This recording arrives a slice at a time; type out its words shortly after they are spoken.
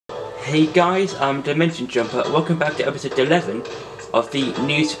Hey guys, I'm Dimension Jumper. Welcome back to episode 11 of the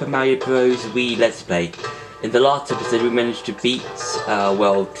new Super Mario Bros. Wii Let's Play. In the last episode we managed to beat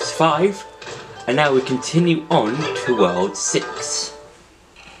World 5, and now we continue on to World 6.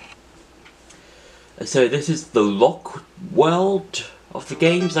 So this is the lock world of the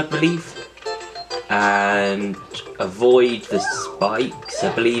games, I believe. And avoid the spikes,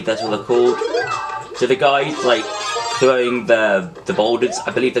 I believe that's what they're called. So the guys like throwing the boulders,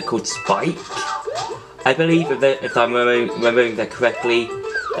 I believe they're called Spike. I believe if I'm remembering that correctly,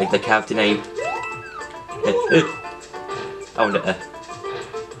 like the character name. I wonder.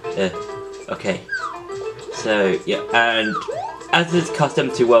 Okay. So yeah, and as is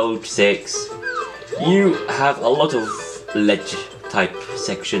custom to World 6, you have a lot of ledge type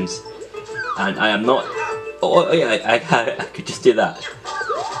sections, and I am not. Oh yeah, I could just do that.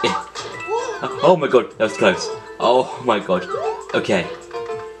 Yeah. Oh my god, that was close. Oh my god. Okay.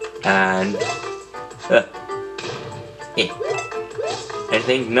 And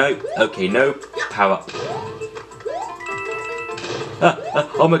anything? No. Okay, no. Power up.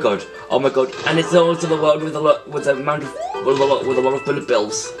 Oh my god. Oh my god. And it's also the world with a lot with a lot of bullet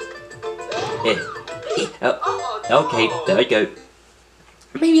bills. Okay, there we go.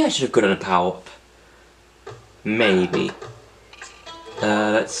 Maybe I should have gotten a power up. Maybe.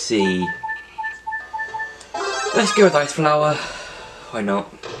 Let's see. Let's go with Ice Flower. Why not?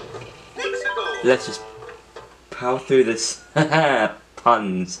 Let's just power through this. Haha,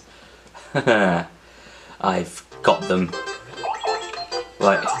 puns. I've got them.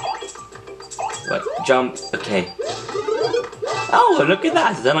 Right, jump. Okay. Oh, look at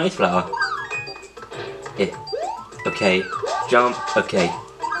that! It's an Ice Flower. Okay, jump. Okay.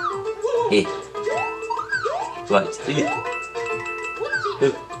 Right.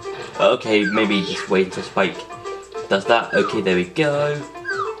 Okay, maybe just wait until Spike does that. Okay, there we go.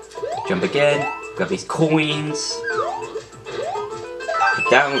 Jump again. Grab these coins. Put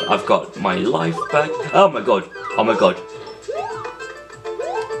down. I've got my life back. Oh my god. Oh my god.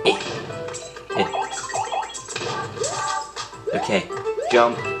 Okay.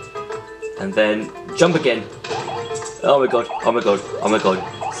 Jump. And then jump again. Oh my god. Oh my god. Oh my god.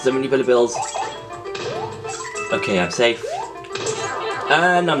 So many bullet bills. Okay, I'm safe.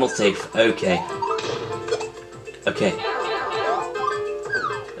 And I'm not safe. Okay. Okay.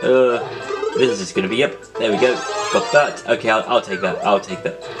 This is just gonna be, yep. There we go. Got that. Okay, I'll take that. I'll take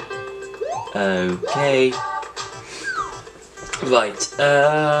that. Okay. Right.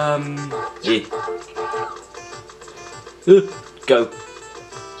 Yeah. Go.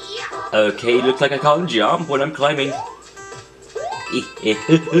 Okay, looks like I can't jump when I'm climbing.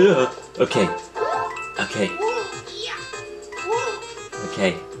 Okay. Okay.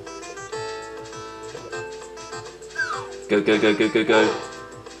 Okay. Go, go, go, go, go, go.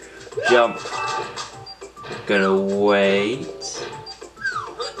 Jump. Gonna wait.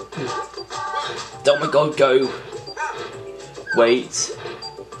 Oh my god, go. Wait.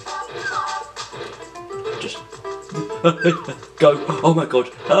 Just go. Oh my god.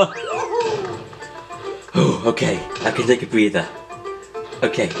 Oh, okay. I can take a breather.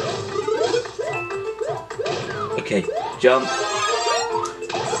 Okay. Okay. Jump.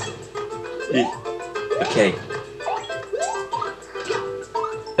 Okay.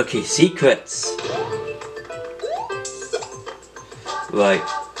 Okay, secrets. Right.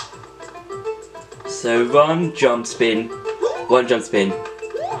 So run, jump, spin. One jump, spin.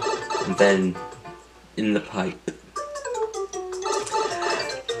 And then in the pipe.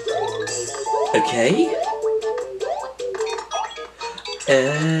 Okay.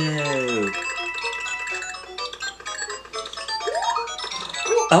 Oh.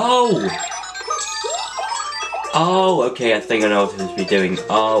 Oh! Oh, okay, I think I know what I'm supposed to be doing.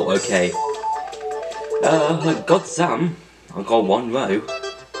 Oh, okay. Got some. I've got one row.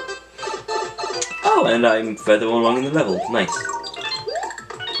 Oh, and I'm further along in the level. Nice.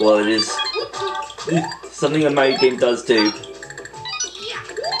 Well, it is something a Mario game does too.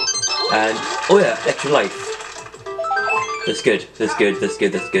 And, oh yeah, extra life. That's good, that's good, that's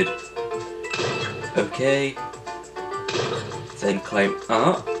good, that's good. Okay. Then climb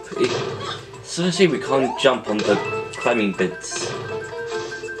up. So I see we can't jump on the climbing bits.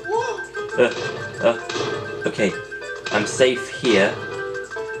 Okay, I'm safe here.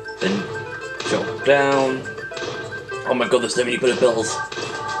 Then drop down. Oh my god, there's so many bullet bills.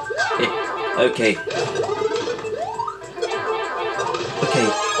 Okay.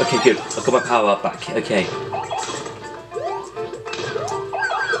 Okay, good. I've got my power up back. Okay.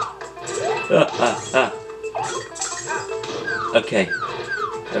 Okay.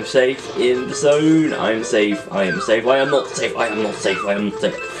 I'm safe in the zone. I'm safe. I am safe. I am not safe. I am not safe. I am not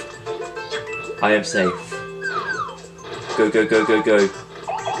safe. I am safe. Go, go, go, go, go.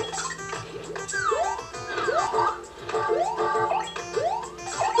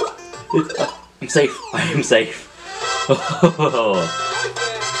 I'm safe. I am safe.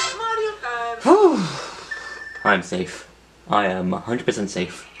 I'm safe. I am 100%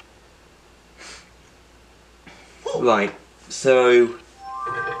 safe. Right, so...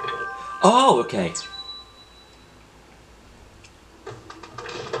 Oh, okay.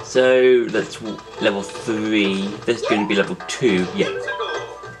 So, that's level 3. This is going to be level 2. Yeah.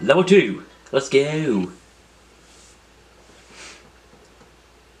 Level 2. Let's go.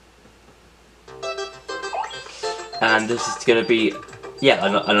 And this is going to be, yeah,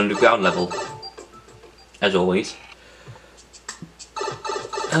 an underground level. As always.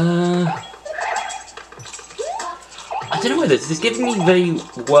 I don't know why this is giving me very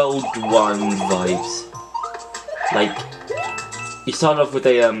World 1 vibes. Like, you start off with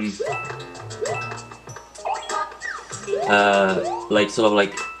a, like, sort of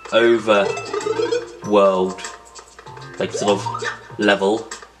like, over world, like, sort of level.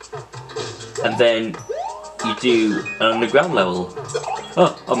 And then you do an underground level.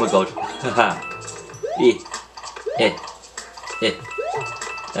 Oh my god. Haha.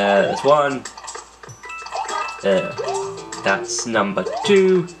 That's 1. That's number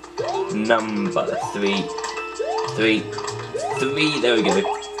 2. Number 3. 3. There we go.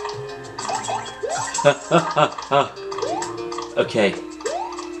 Okay.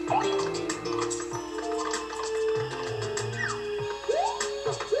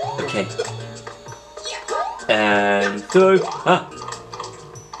 Okay. And throw.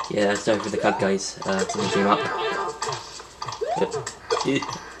 Yeah, sorry for the cut, guys. Something came up. Okay.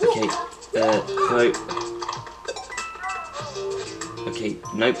 Throw. Okay.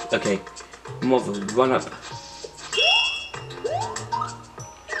 Nope. Okay. More of a run up.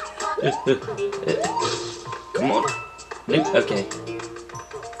 Come on. Nope. Okay.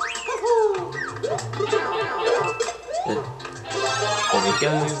 There we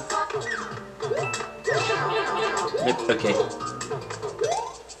go. Nope. Okay.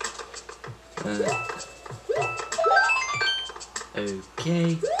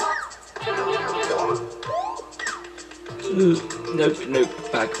 Okay. Nope.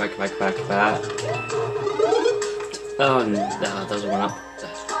 Back. Oh, no, that doesn't one up.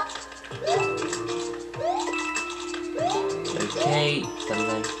 Okay, and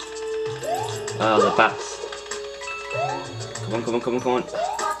then... Oh, the bats. Come on.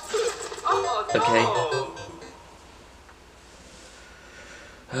 Okay.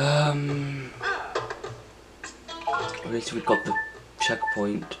 At least we got the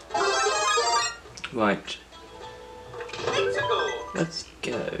checkpoint. Right. Let's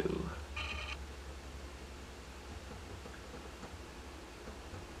go.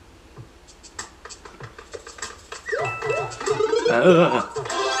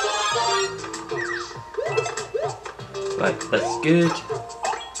 Right, that's good.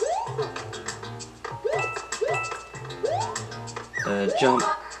 Jump,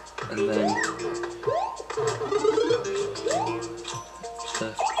 and then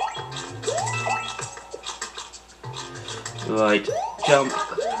right, jump.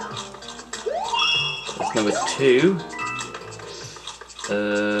 That's number 2.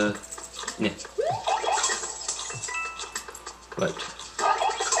 Yeah. Right.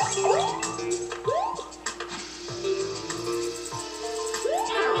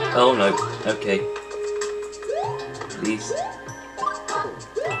 Oh no. Okay. Please.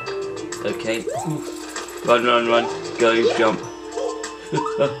 Okay. Run. Go, jump.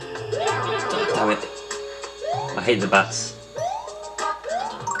 Damn it. I hate the bats.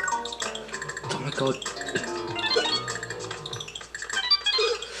 Oh my god.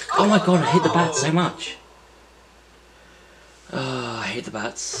 Oh my god, I hate the bats so much. Oh, I hate the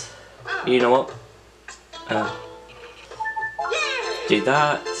bats. You know what? Do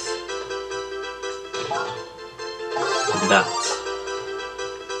that. And that.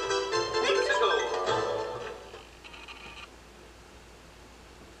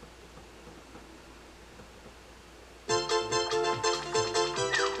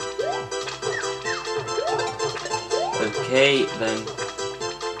 Okay, then.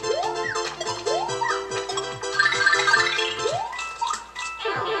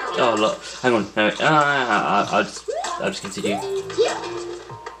 Oh look, hang on, no, I'll just continue.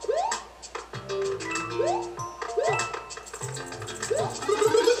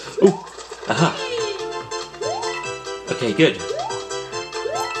 Oh, aha. Okay, good.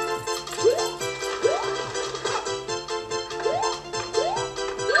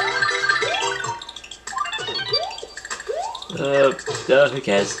 Who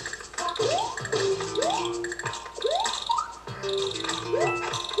cares?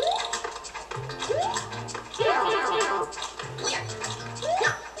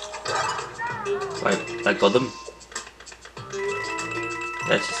 Right, I got them.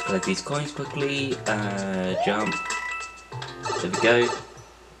 Let's just collect these coins quickly. Jump. There we go.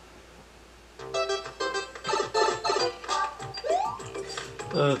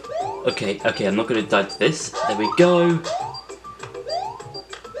 Okay, I'm not gonna die to this. There we go.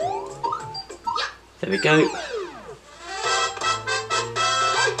 There we go.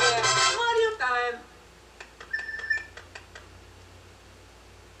 Mario time.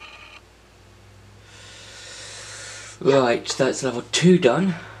 Right, that's level 2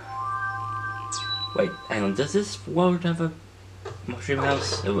 done. Wait, hang on, does this world have a mushroom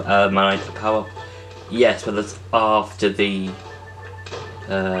house? My power? Yes, but that's after the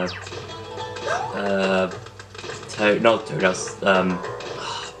not Toad House,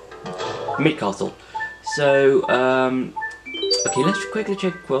 Mid Castle. So, okay, let's quickly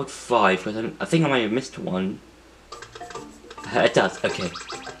check World 5, because I think I might have missed one. It does, okay.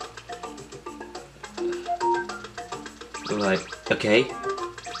 Right, okay.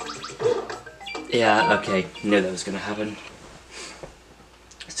 Yeah, okay, knew that was gonna happen.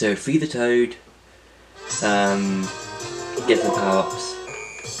 So, free the Toad, get some power-ups.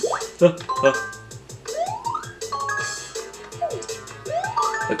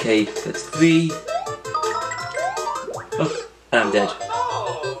 Okay, that's 3. Oh, and I'm dead.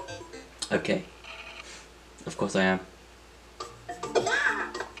 Okay. Of course I am.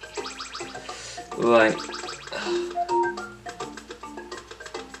 Right.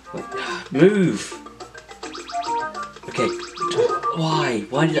 Wait. Move! Okay. Why?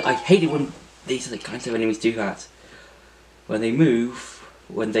 Why did I hate it when these are the kinds of enemies do that? When they move,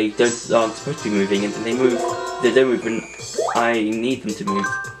 when they aren't supposed to be moving, and then they move, they don't move when I need them to move.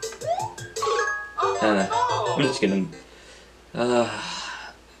 I'm just gonna...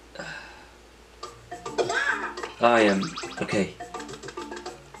 I am... okay.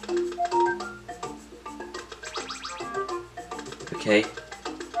 Okay.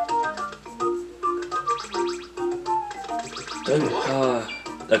 Don't...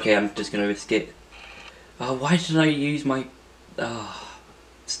 okay, I'm just gonna risk it. Why did I use my...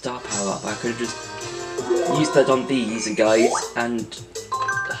 star power up? I could have just used that on these guys, and...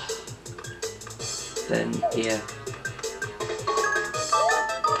 then here.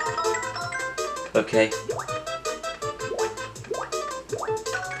 Okay.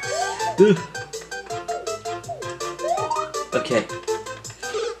 Okay.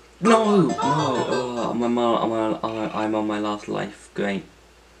 No! No! Oh, I'm on my last life. Great.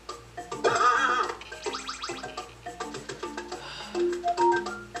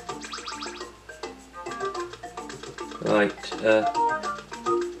 Right,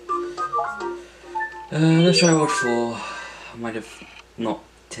 let's try World 4. I might have not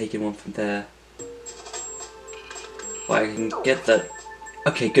taken one from there. But I can get that.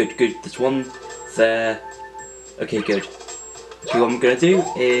 Okay, good. There's one there. Okay, good. Okay, what I'm gonna do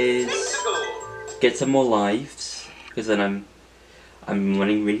is get some more lives, because then I'm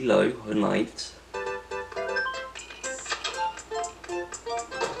running really low on lives.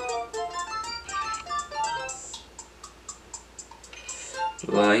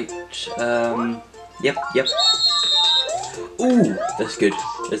 Right, yep. Ooh, that's good.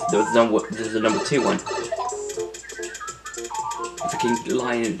 There's a number 2 one. If I can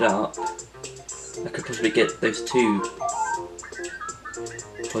line it up, I could possibly get those 2.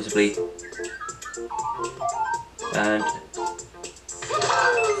 Possibly. And...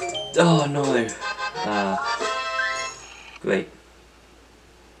 oh no! Great.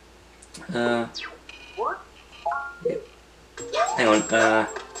 Yep. Hang on, I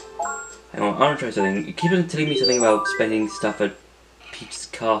want to try something. You keep on telling me something about spending stuff at Peach's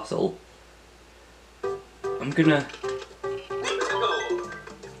Castle. I'm gonna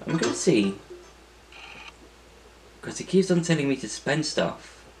see. Because he keeps on telling me to spend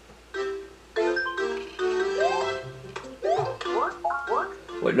stuff.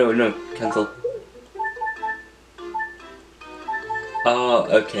 Wait, no, cancel. Oh,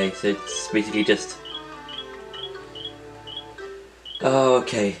 okay, so it's basically just... oh,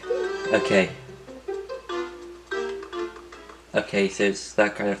 okay. Okay, so it's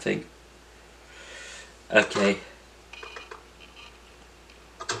that kind of thing. Okay.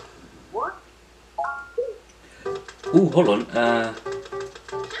 Ooh, hold on,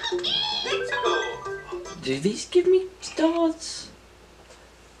 do these give me stars?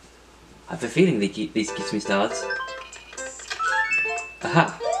 I have a feeling these gives me stars.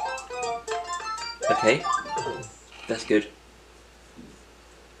 Aha! Okay. That's good.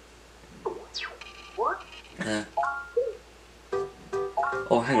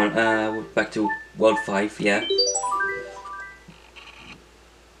 Oh, hang on. We're back to World 5, yeah.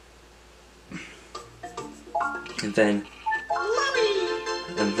 And then...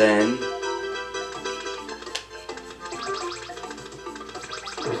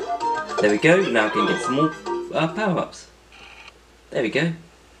 There we go. Now I can get some more power-ups. There we go.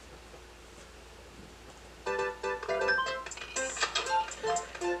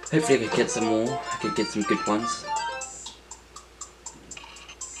 Hopefully I can get some more. I can get some good ones.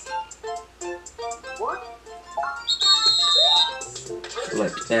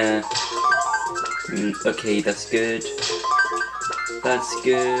 Right, okay, that's good. That's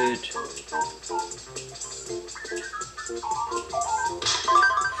good.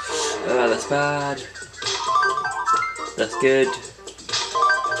 That's bad. That's good.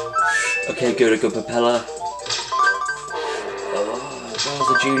 Okay, good, a good propeller. Oh, where's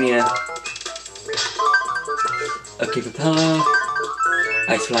the junior? Okay, propeller.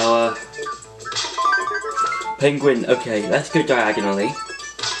 Ice flower. Penguin, okay, let's go diagonally.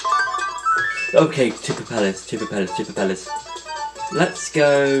 Okay, two propellers. Let's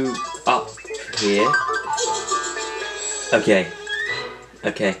go up here. Okay.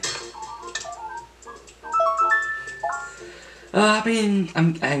 I mean,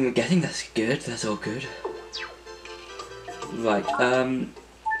 I'm guessing that's good, that's all good. Right,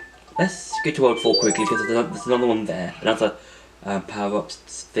 let's go to World 4 quickly, because there's another one there. Another power-ups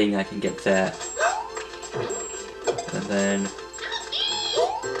thing I can get there. And then...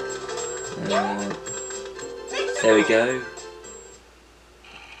 there we go.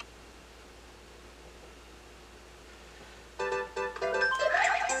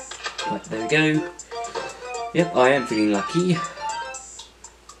 Right, there we go. Yep, I am feeling lucky.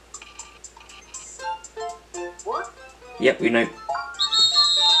 Yep, we know.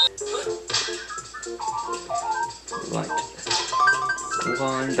 Right.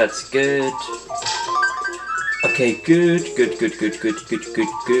 One, that's good. Okay, good.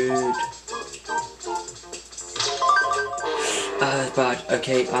 That's bad.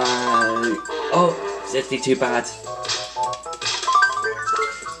 Okay, oh, it's actually too bad.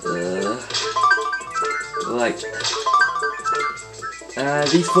 Right.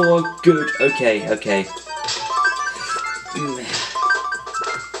 These four are good. Okay.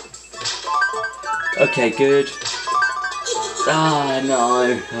 Okay, good. Ah,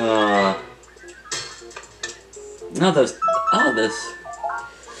 no. Others.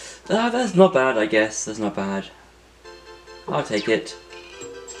 That's not bad, I guess. That's not bad. I'll take it.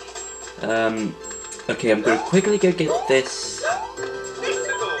 Okay, I'm gonna quickly go get this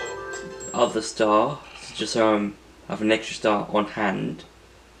other star, just so I have an extra star on hand.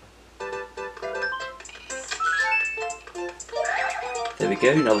 There we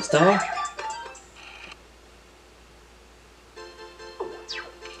go, another star.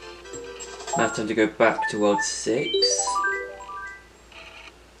 Now it's time to go back to World 6.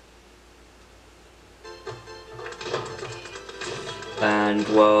 And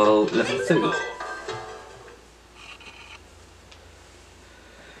World Level 3.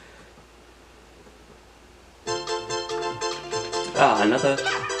 Ah, another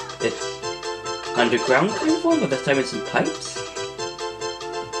underground kind of one, but this time with some pipes.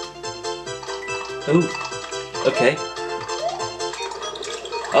 Oh, okay.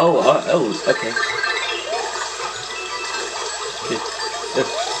 Oh, okay.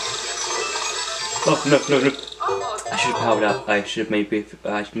 Oh, no. I should have powered up. I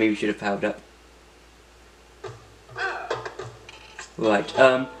maybe should have powered up. Right,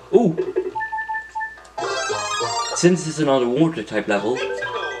 ooh! Since it's an underwater type level,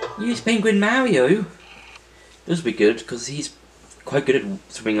 use Penguin Mario! This will be good, because he's quite good at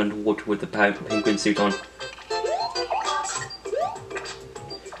swimming underwater with the penguin suit on.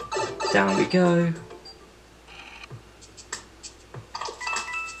 Down we go.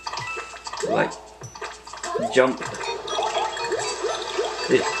 Right. Jump.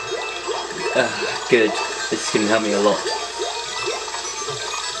 Good. This is going to help me a lot.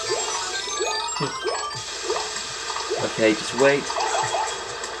 Okay, just wait.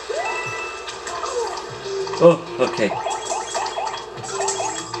 Oh, okay.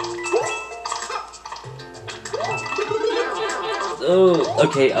 Oh,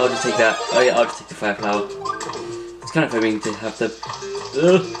 okay, I'll just take that. Oh yeah, I'll just take the fire flower. It's kind of hoping to have the...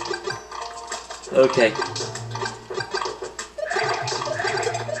 Okay.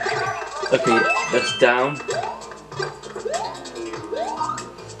 Okay, that's down.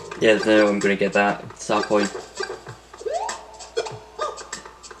 Yeah, there's no way I'm gonna get that star coin.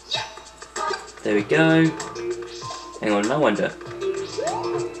 There we go. Hang on, no wonder.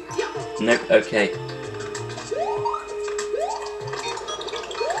 Nope, okay.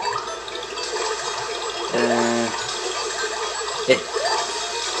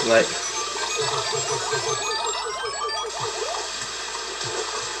 Right.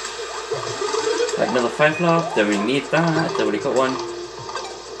 Right, another fire flower. Don't really need that. Don't really got one.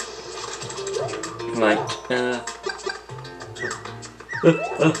 Right.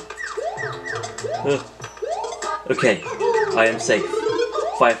 Okay. I am safe.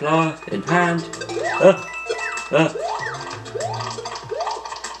 Fire flower in hand.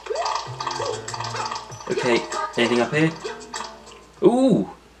 Okay. Anything up here? Ooh.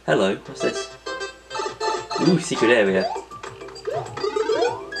 Hello. What's this? Ooh, secret area.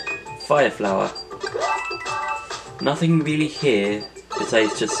 Fire flower. Nothing really here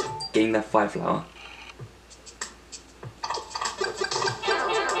besides just getting that fire flower.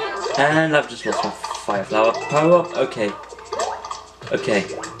 And I've just lost my fire flower. Power up. Okay. Okay.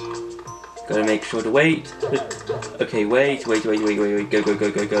 Gotta make sure to wait. Okay, wait. Go.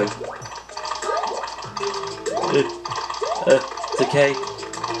 It's okay.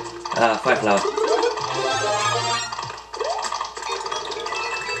 Fire flower.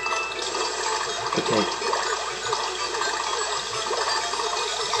 Okay.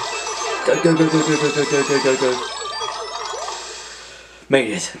 Go. Made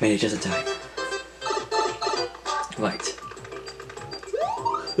it just in time. Right.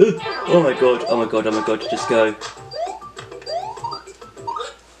 Oh my god, just go.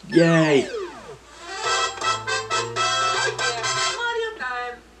 Yay! Mario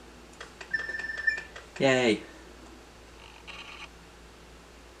time. Yay.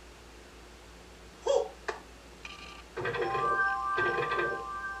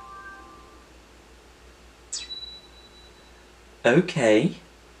 Okay.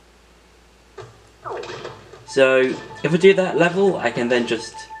 So, if I do that level, I can then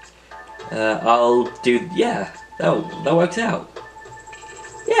just, I'll do, yeah, that works out.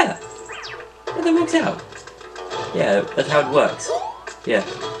 Yeah, that works out. Yeah, that's how it works. Yeah.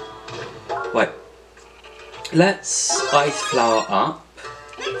 Right. Let's ice flower up,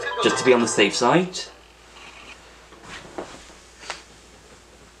 just to be on the safe side.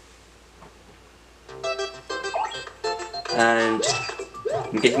 And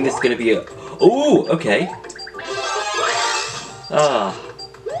I'm guessing this is going to be a... Oh, okay. Ah,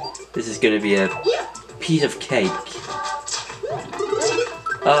 this is going to be a piece of cake.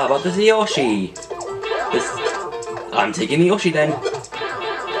 Ah, but there's a Yoshi. I'm taking the Yoshi then.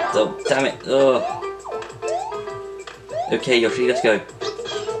 Oh, damn it. Oh. Okay, Yoshi, let's go.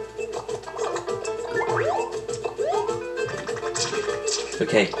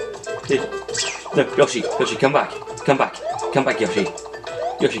 Okay. No, Yoshi, come back. Come back, Yoshi.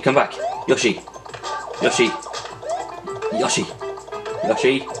 Yoshi, come back. Yoshi.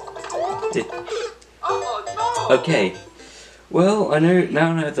 Okay. Well, I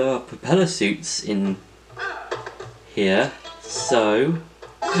now know there are propeller suits in here, so...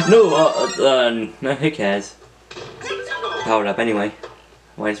 No, no, who cares? Powered up anyway.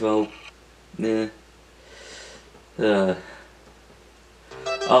 Might as well... Oh,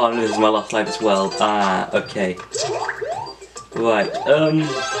 no, this is my last life as well. Ah, okay. Right,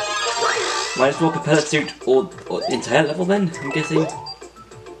 might as well propeller suit or entire level then, I'm guessing.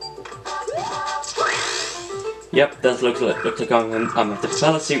 Yep, that looks like I'm at the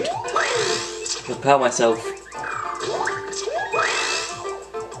propeller suit. Propel myself.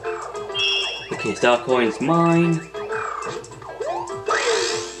 Okay, star coin's mine.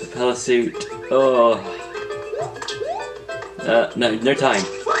 Propeller suit. Oh. No time.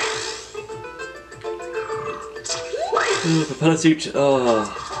 Propeller suit. Oh.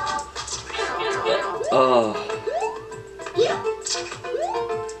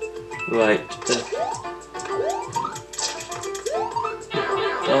 Right.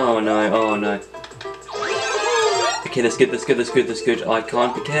 Oh no. Okay, that's good. I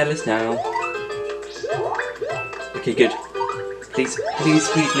can't be careless now. Okay, good. Please.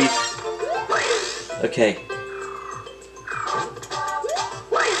 Okay.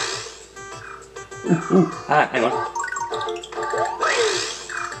 Hang on.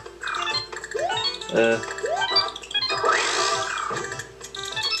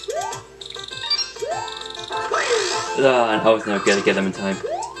 I was never gonna get them in time.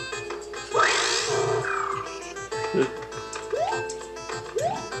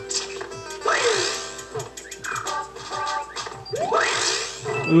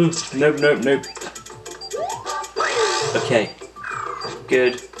 Nope. Okay.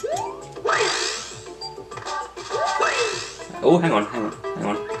 Good. Oh, hang on.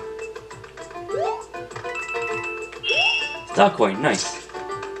 Star coin, nice.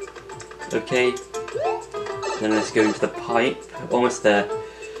 Okay. Then let's go into the pipe. Almost there.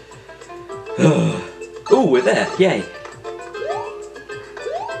 Oh, we're there. Yay.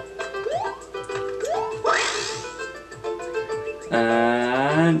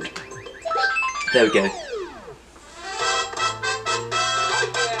 and there we go. Yeah,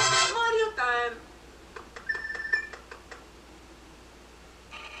 Mario time.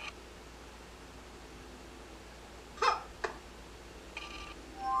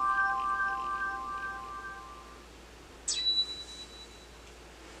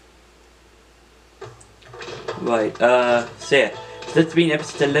 Right, so yeah, so that's been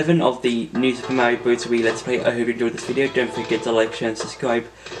episode 11 of the new Super Mario Bros. Wii Let's Play. I hope you enjoyed this video. Don't forget to like, share and subscribe,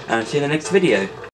 and I'll see you in the next video.